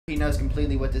He knows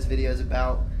completely what this video is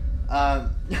about. I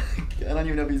don't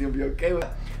even know if he's gonna be okay with it.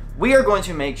 We are going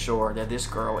to make sure that this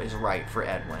girl is right for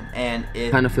Edwin, and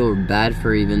if kind of feel bad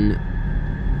for even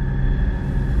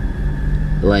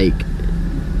like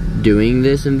doing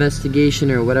this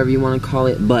investigation or whatever you want to call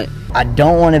it, but I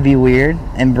don't want to be weird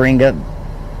and bring up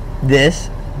this,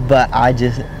 but I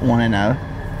just want to know,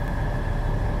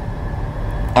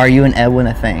 are you and Edwin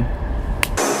a thing?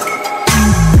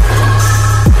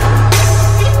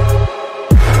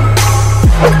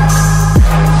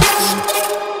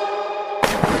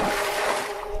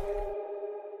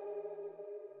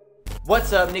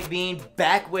 What's up, Nick Bean,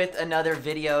 back with another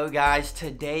video, guys.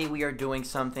 Today we are doing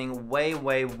something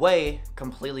way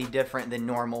completely different than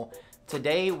normal.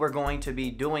 Today we're going to be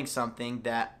doing something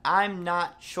that I'm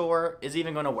not sure is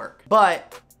even going to work.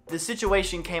 But the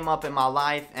situation came up in my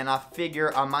life and I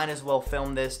figure I might as well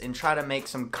film this and try to make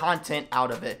some content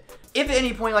out of it. If at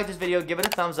any point you like this video, give it a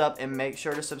thumbs up and make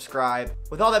sure to subscribe.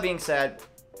 With all that being said,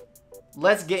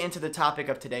 let's get into the topic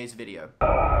of today's video.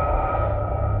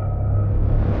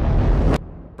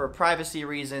 For privacy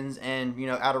reasons and, you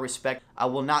know, out of respect, I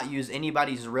will not use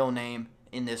anybody's real name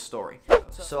in this story.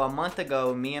 So a month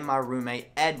ago, me and my roommate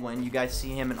Edwin, you guys see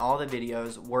him in all the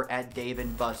videos, were at Dave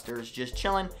 & Buster's just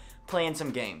chilling, playing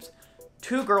some games.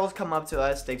 Two girls come up to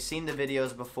us, they've seen the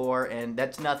videos before and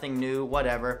that's nothing new,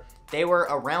 whatever. They were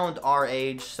around our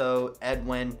age, so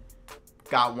Edwin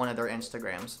got one of their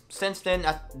Instagrams. Since then,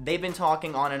 they've been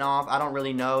talking on and off. I don't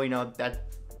really know, you know, that's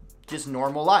just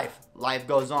normal life. Life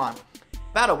goes on.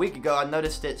 About a week ago, I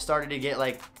noticed it started to get,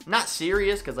 like, not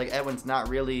serious, because, like, Edwin's not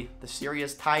really the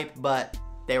serious type, but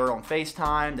they were on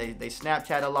FaceTime, they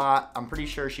Snapchat a lot. I'm pretty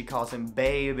sure she calls him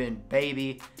babe and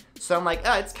baby. So I'm like,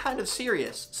 oh, it's kind of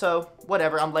serious. So,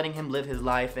 whatever, I'm letting him live his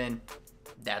life, and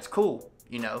that's cool.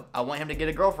 You know, I want him to get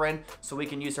a girlfriend so we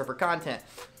can use her for content.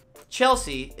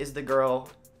 Chelsea is the girl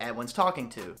Edwin's talking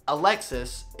to.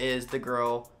 Alexis is the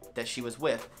girl that she was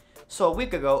with. So a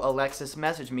week ago, Alexis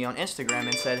messaged me on Instagram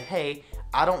and said, hey,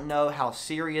 I don't know how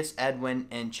serious Edwin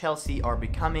and Chelsea are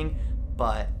becoming,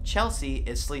 but Chelsea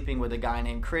is sleeping with a guy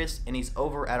named Chris, and he's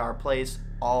over at our place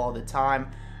all the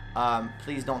time.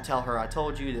 Please don't tell her I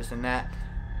told you, this and that.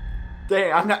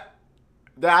 Dang, I'm not...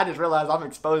 I just realized I'm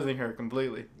exposing her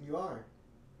completely. You are.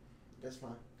 That's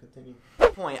fine. Continue.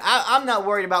 I'm not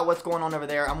worried about what's going on over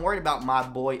there. I'm worried about my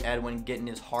boy Edwin getting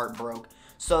his heart broke.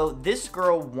 So this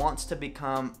girl wants to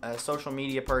become a social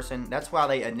media person. That's why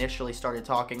they initially started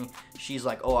talking. She's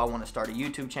like, oh, I want to start a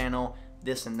YouTube channel,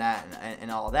 this and that, and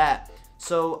all that.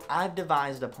 So I've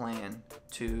devised a plan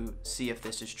to see if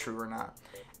this is true or not.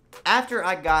 After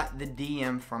I got the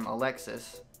DM from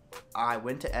Alexis, I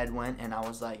went to Edwin and I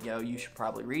was like, yo, you should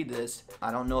probably read this.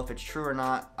 I don't know if it's true or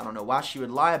not. I don't know why she would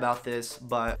lie about this,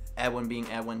 but Edwin being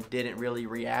Edwin didn't really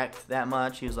react that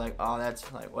much. He was like, oh,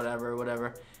 that's like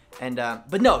whatever. And,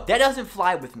 but no, that doesn't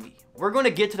fly with me. We're going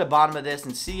to get to the bottom of this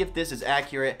and see if this is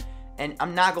accurate. And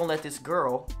I'm not going to let this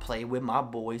girl play with my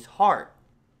boy's heart.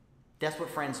 That's what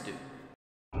friends do.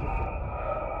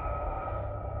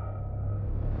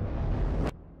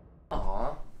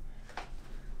 Aww.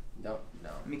 No.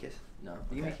 Give me a kiss. No.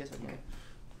 Give me a kiss.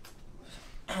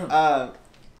 Okay.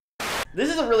 This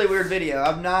is a really weird video.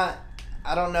 I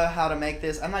don't know how to make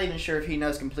this. I'm not even sure if he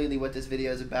knows completely what this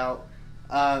video is about.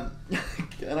 I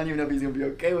don't even know if he's gonna be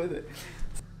okay with it.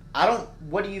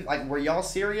 What do you, like, were y'all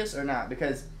serious or not?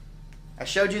 Because I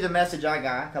showed you the message I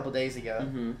got a couple days ago.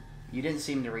 Mm-hmm. You didn't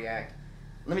seem to react.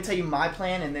 Let me tell you my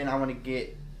plan, and then I want to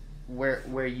get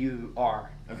where you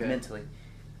are mentally.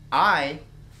 I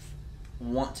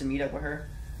want to meet up with her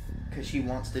because she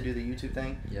wants to do the YouTube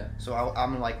thing. Yeah. So I'm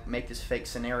gonna, like, make this fake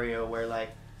scenario where, like,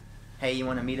 hey, you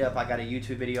want to meet up? I got a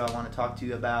YouTube video I want to talk to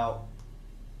you about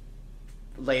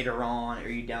later on. Are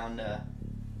you down to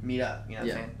meet up? You know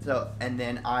what I'm saying? So, and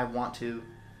then I want to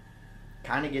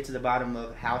kind of get to the bottom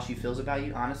of how she feels about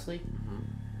you, honestly. Mm-hmm.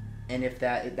 And if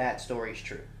that story is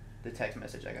true, the text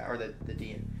message I got, or the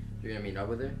DM. You're gonna meet up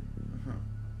with her? Mm-hmm.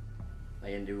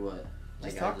 Like, and do what?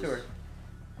 Just talk to her.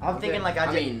 I'm thinking, like, I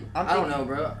don't know,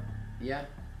 bro. Yeah.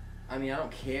 I mean, I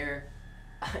don't care.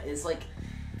 It's like,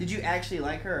 did you actually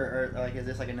like her, or like, is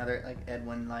this like another, like,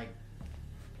 Edwin, like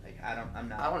I don't know. I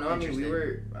mean,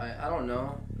 I don't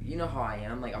know. You know how I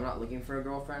am. Like, I'm not looking for a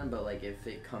girlfriend, but, like, if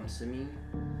it comes to me,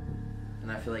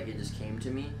 and I feel like it just came to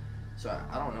me, so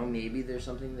I don't know. Maybe there's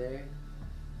something there.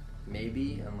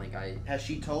 Maybe, and, like, Has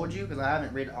she told you? Because I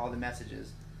haven't read all the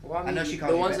messages. Well, I mean, know she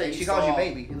calls you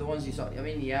baby. The ones you saw. I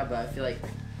mean, yeah, but I feel like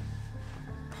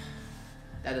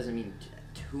that doesn't mean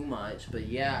too much. But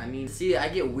yeah, I mean, see, I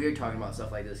get weird talking about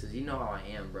stuff like this because you know how I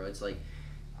am, bro. It's like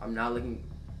I'm not looking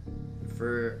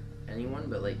for anyone,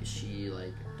 but, like, she,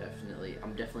 like,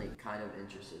 I'm definitely kind of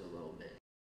interested a little bit.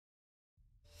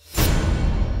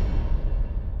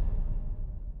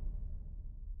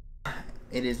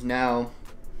 It has now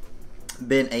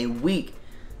been a week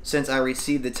since I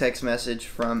received the text message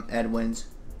from Edwin's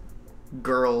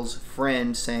girl's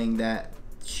friend saying that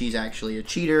she's actually a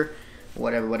cheater,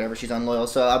 whatever, she's unloyal.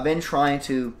 So I've been trying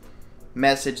to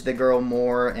message the girl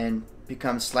more and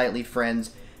become slightly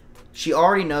friends. She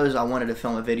already knows I wanted to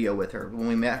film a video with her. When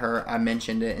we met her, I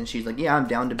mentioned it, and she's like, yeah, I'm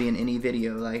down to be in any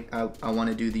video. Like, I want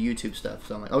to do the YouTube stuff.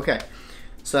 So I'm like, okay.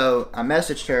 So I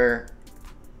messaged her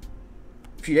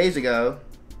a few days ago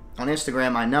on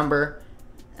Instagram, my number,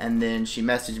 and then she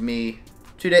messaged me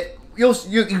today.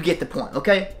 You get the point,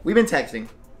 okay? We've been texting.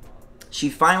 She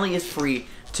finally is free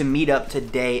to meet up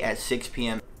today at 6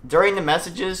 p.m. During the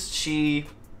messages, she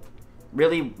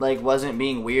really wasn't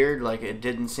being weird. Like, it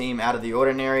didn't seem out of the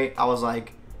ordinary. I was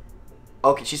like,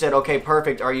 okay. She said, okay,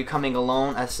 perfect. Are you coming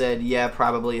alone? I said, yeah,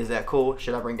 probably. Is that cool?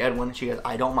 Should I bring Edwin? She goes,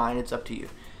 I don't mind. It's up to you.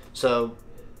 So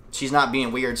she's not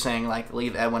being weird saying like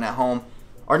leave Edwin at home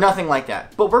or nothing like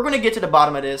that. But we're going to get to the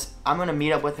bottom of this. I'm going to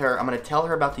meet up with her. I'm going to tell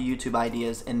her about the YouTube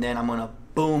ideas, and then I'm going to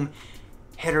boom,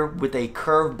 hit her with a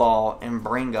curveball and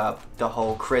bring up the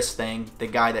whole Chris thing, the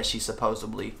guy that she's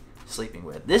supposedly sleeping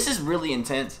with. This is really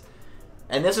intense.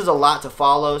 And this is a lot to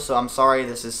follow, so I'm sorry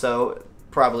this is so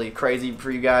probably crazy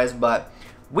for you guys, but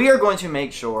we are going to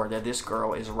make sure that this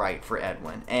girl is right for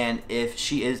Edwin. And if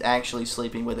she is actually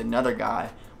sleeping with another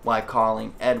guy while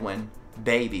calling Edwin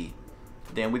baby,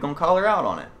 then we're going to call her out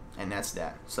on it. And that's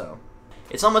that. So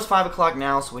it's almost 5 o'clock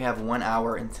now, so we have 1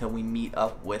 hour until we meet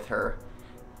up with her.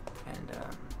 And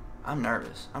I'm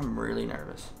nervous. I'm really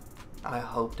nervous. I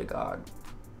hope to God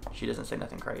she doesn't say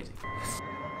nothing crazy.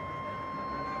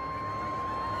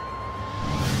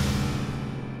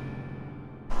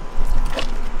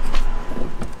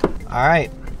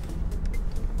 Alright,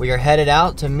 we are headed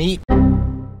out to meet.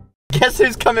 Guess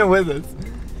who's coming with us?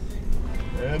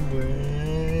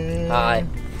 Edwin. Hi.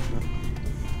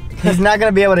 He's not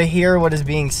going to be able to hear what is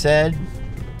being said,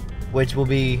 which will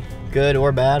be good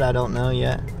or bad, I don't know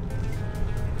yet.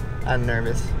 I'm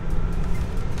nervous.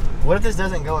 What if this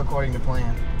doesn't go according to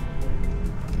plan?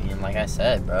 I mean, like I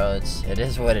said, bro, it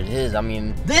is what it is. I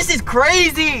mean, this is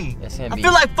crazy! It's gonna be, I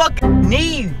feel like fucking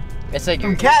Neve. It's like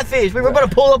from Catfish. We were about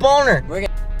to pull up on her. We're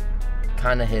gonna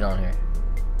kind of hit on her.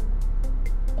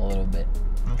 A little bit.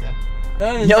 Okay.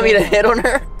 You want me to hit on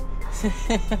her?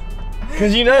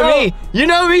 Cause you know me. You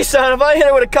know me, son. If I hit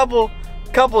her with a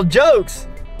couple jokes,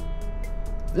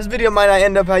 this video might not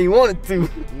end up how you want it to.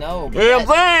 No. You know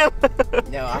what I'm saying?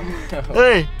 No,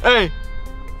 Hey.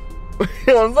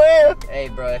 You know what I'm saying? Hey,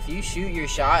 bro, if you shoot your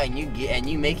shot and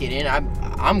you make it in,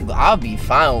 I'll be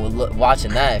fine with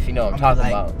watching that, if you know what I'm talking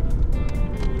about.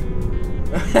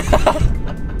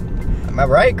 Am I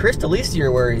right? Chris, the least of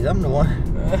your worries. I'm the one.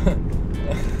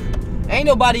 Ain't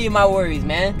nobody in my worries,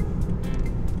 man.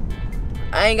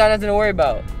 I ain't got nothing to worry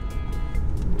about.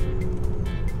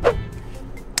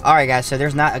 Alright guys, so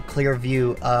there's not a clear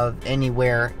view of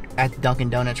anywhere at Dunkin'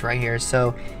 Donuts right here,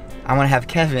 so I'm gonna have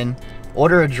Kevin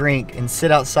order a drink and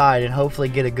sit outside and hopefully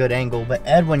get a good angle, but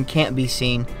Edwin can't be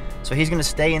seen, so he's gonna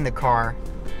stay in the car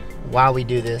while we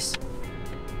do this.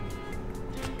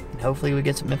 And hopefully we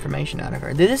get some information out of her.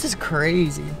 Dude, this is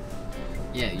crazy.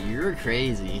 Yeah, you're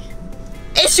crazy.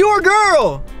 It's your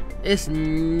girl! It's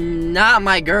not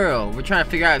my girl. We're trying to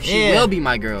figure out if she will be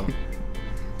my girl.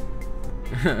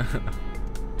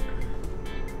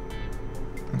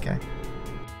 Okay.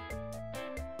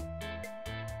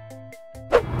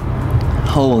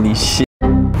 Holy shit.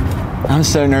 I'm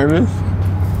so nervous.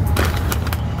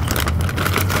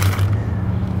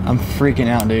 I'm freaking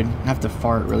out, dude. I have to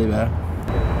fart really bad.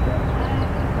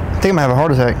 I think I'm gonna have a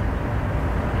heart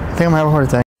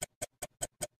attack.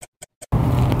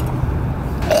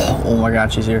 Oh my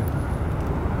God, she's here.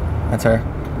 That's her.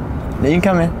 Now you can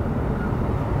come in.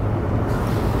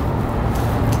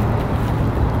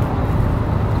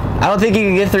 I don't think you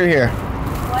can get through here.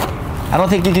 What? I don't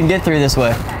think you can get through this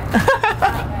way.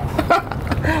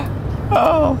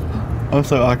 Oh, I'm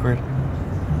so awkward.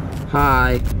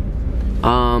 Hi.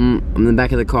 I'm in the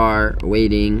back of the car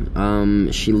waiting.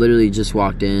 She literally just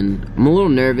walked in. I'm a little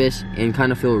nervous and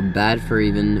kind of feel bad for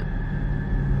even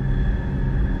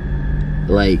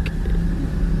like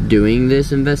doing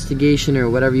this investigation or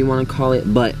whatever you want to call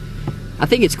it, but I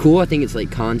think it's cool. I think it's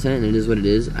like content and it is what it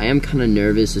is. I am kind of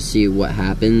nervous to see what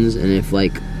happens and if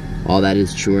like all that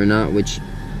is true or not, which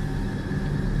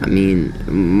I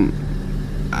mean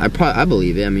I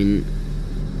believe it. I mean,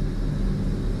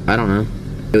 I don't know.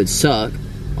 It would suck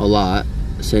a lot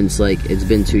since like it's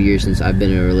been 2 years since I've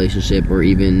been in a relationship or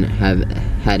even have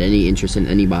had any interest in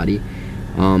anybody,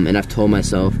 and I've told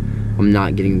myself I'm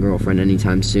not getting a girlfriend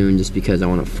anytime soon just because I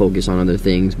want to focus on other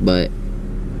things. But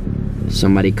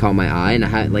somebody caught my eye,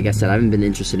 and like I said, I haven't been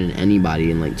interested in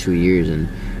anybody in like 2 years, and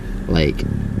like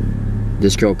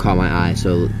this girl caught my eye.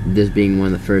 So this being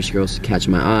one of the first girls to catch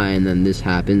my eye, and then this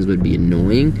happens, would be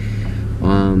annoying.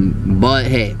 But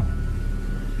hey,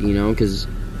 you know, because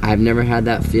I've never had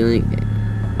that feeling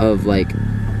of like,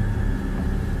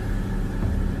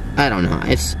 I don't know,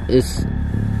 it's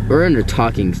we're under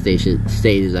talking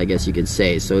stages, I guess you could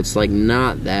say, so it's like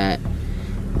not that,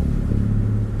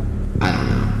 I don't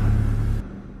know.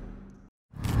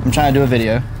 I'm trying to do a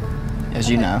video, as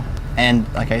you know, and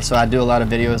okay, so I do a lot of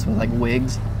videos with like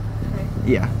wigs.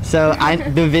 Yeah, so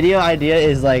the video idea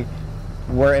is like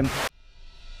we're in.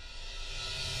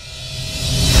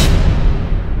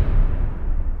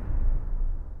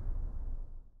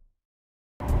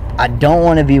 I don't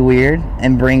want to be weird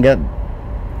and bring up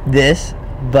this,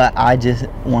 but I just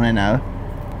want to know,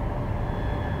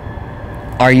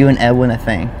 are you and Edwin a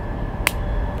thing,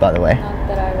 by the way? Not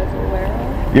that I was aware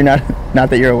of. You're not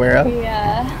that you're aware of?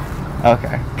 Yeah.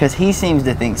 Okay, because he seems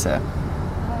to think so.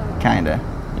 Oh. Kinda,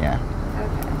 yeah.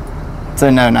 Okay.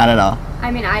 So no, not at all. I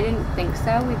mean, I didn't think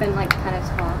so. We've been like kind of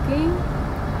talking,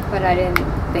 but I didn't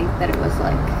think that it was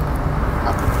like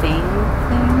a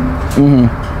thing.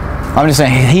 I'm just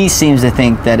saying, he seems to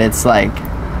think that it's like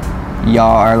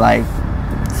y'all are like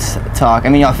talk. I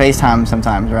mean, y'all FaceTime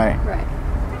sometimes, right? Right.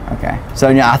 Okay. So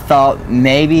I thought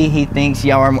maybe he thinks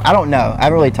y'all are. I don't know. I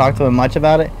haven't really talked to him much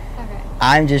about it. Okay.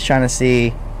 I'm just trying to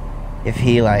see if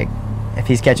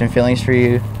he's catching feelings for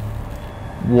you.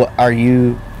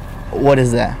 What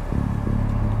is that?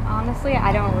 Honestly,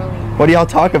 I don't really know. What do y'all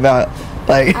talk about?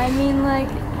 Like. I mean, like,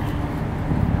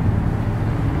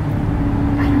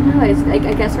 I don't know. It's like,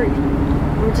 I guess we're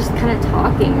just kind of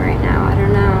talking right now. I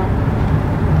don't know.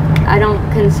 I don't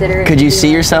consider it. Could you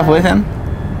see yourself with him?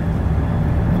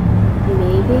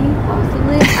 Maybe,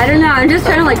 possibly. I don't know. I'm just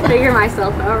trying to like figure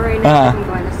myself out right now. I'm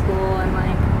going to school and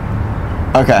like.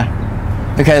 Okay.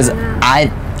 Because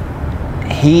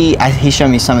he showed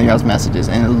me some of y'all's messages,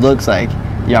 and it looks like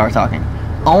y'all are talking.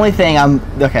 Only thing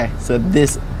so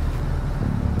this.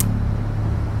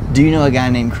 Do you know a guy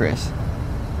named Chris?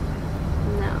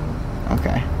 No.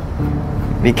 Okay.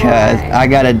 Because Why? I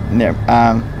got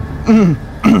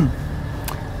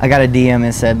a DM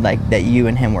and said like that you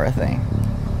and him were a thing.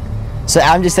 So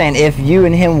I'm just saying, if you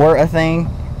and him were a thing,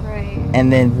 Right.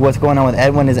 and then what's going on with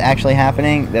Edwin is actually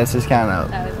happening, that's just kind of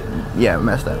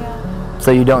messed up. Yeah.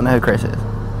 So you don't know who Chris is? No.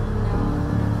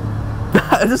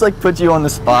 I just like put you on the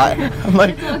spot. I'm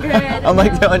like, It's all good. I'm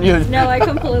like telling you. No, I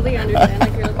completely understand.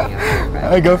 Like you're looking at me.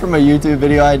 I go from a YouTube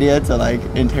video idea to like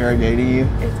interrogating you.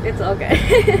 It's all good.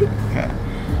 Okay.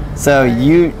 So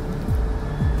you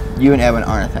and Edwin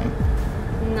aren't a thing.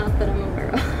 Not that I'm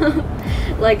aware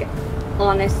of. Like,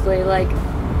 honestly, like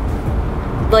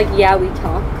yeah, we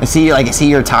talk. Is he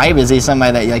your type? Is he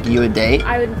somebody that like you would date?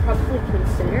 I would probably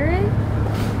consider it,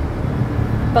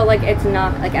 but like it's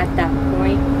not like at that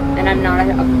point, and I'm not at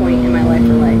a point in my life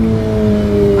where like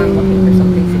I'm looking for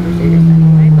something super serious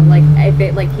anyway. But like if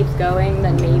it like keeps going,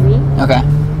 then maybe. Okay.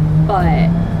 But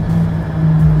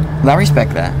Well, I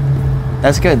respect that.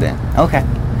 That's good then. Okay.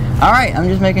 All right. I'm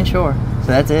just making sure. So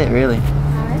that's it, really.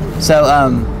 alright. So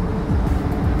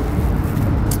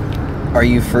are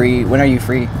you free? When are you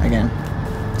free again?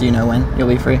 Do you know when you'll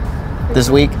be free? This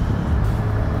week?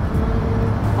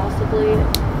 Possibly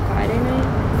Friday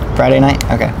night. Friday night?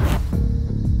 Okay.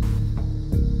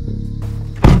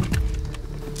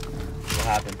 What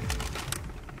happened?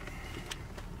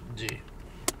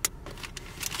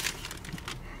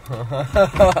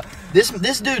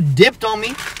 This dude dipped on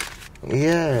me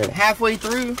Yeah. halfway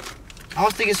through. I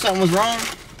was thinking something was wrong.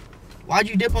 Why'd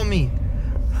you dip on me?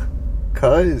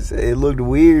 Cause it looked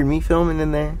weird, me filming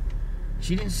in there.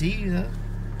 She didn't see you though.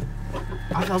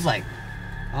 I was like,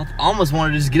 I almost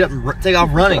wanted to just get up and take off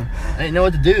running. I didn't know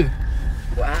what to do.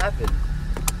 What happened?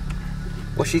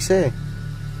 What'd she say?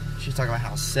 She was talking about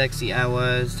how sexy I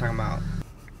was. Talking about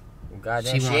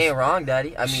Goddamn, she ain't wrong,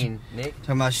 Daddy. I mean, Nick.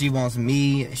 talking about she wants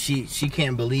me. She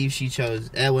can't believe she chose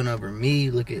Edwin over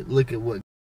me. Look at what.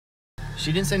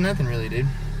 She didn't say nothing really, dude.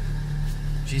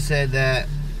 She said that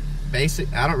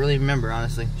I don't really remember,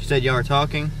 honestly. She said y'all were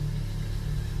talking,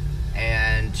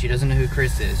 and she doesn't know who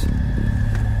Chris is.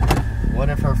 What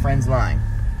if her friend's lying?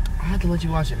 I have to let you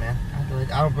watch it, man.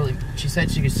 I don't really. She said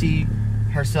she could see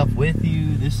herself with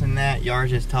you, this and that. Y'all are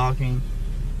just talking.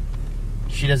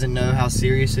 She doesn't know how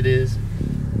serious it is.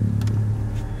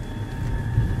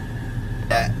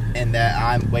 And that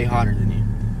I'm way hotter than you.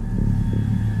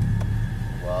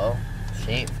 Well,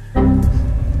 shame.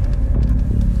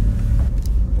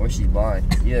 she's blind.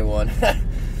 Either one.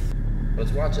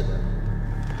 Let's watch it then.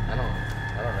 I don't know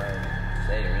what to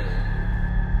say really.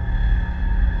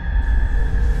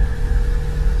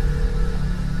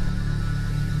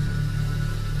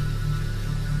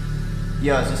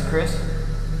 Yo, is this Chris?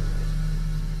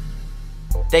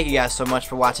 Thank you guys so much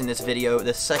for watching this video.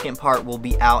 The second part will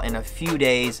be out in a few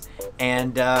days,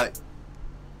 and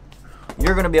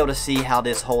you're going to be able to see how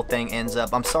this whole thing ends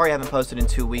up. I'm sorry I haven't posted in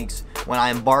 2 weeks. When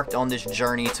I embarked on this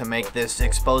journey to make this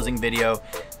exposing video,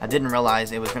 I didn't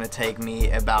realize it was going to take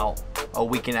me about a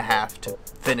week and a half to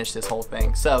finish this whole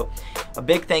thing. So a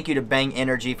big thank you to Bang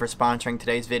Energy for sponsoring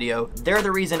today's video. They're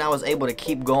the reason I was able to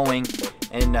keep going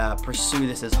and pursue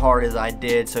this as hard as I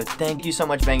did. So thank you so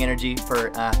much, Bang Energy,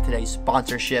 for today's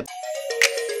sponsorship.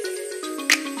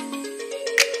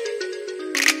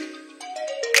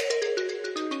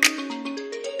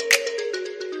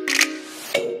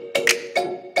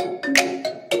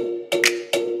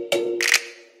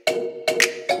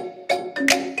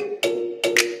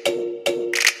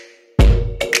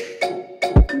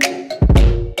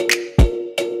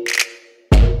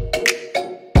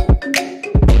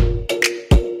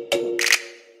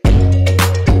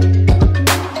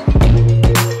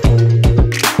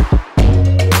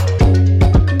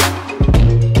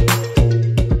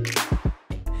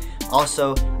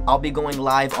 Also, I'll be going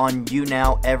live on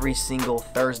YouNow every single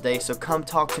Thursday, so come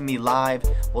talk to me live.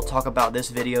 We'll talk about this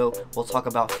video, we'll talk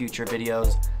about future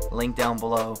videos, link down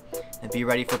below, and be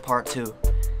ready for part 2,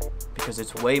 because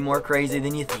it's way more crazy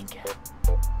than you think.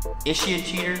 Is she a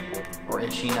cheater, or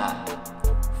is she not?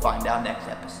 Find out next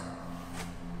episode.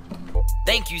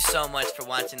 Thank you so much for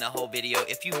watching the whole video.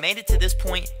 If you made it to this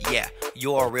point, yeah,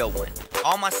 you're a real one.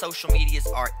 All my social medias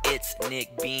are It's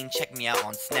Nick Bean. Check me out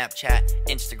on Snapchat,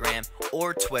 Instagram,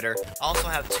 or Twitter. I also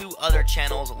have 2 other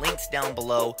channels, links down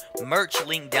below, merch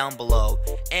link down below,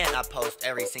 and I post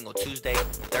every single Tuesday,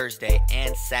 Thursday,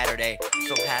 and Saturday,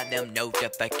 so have them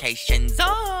notifications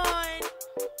on.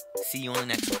 See you on the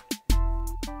next one.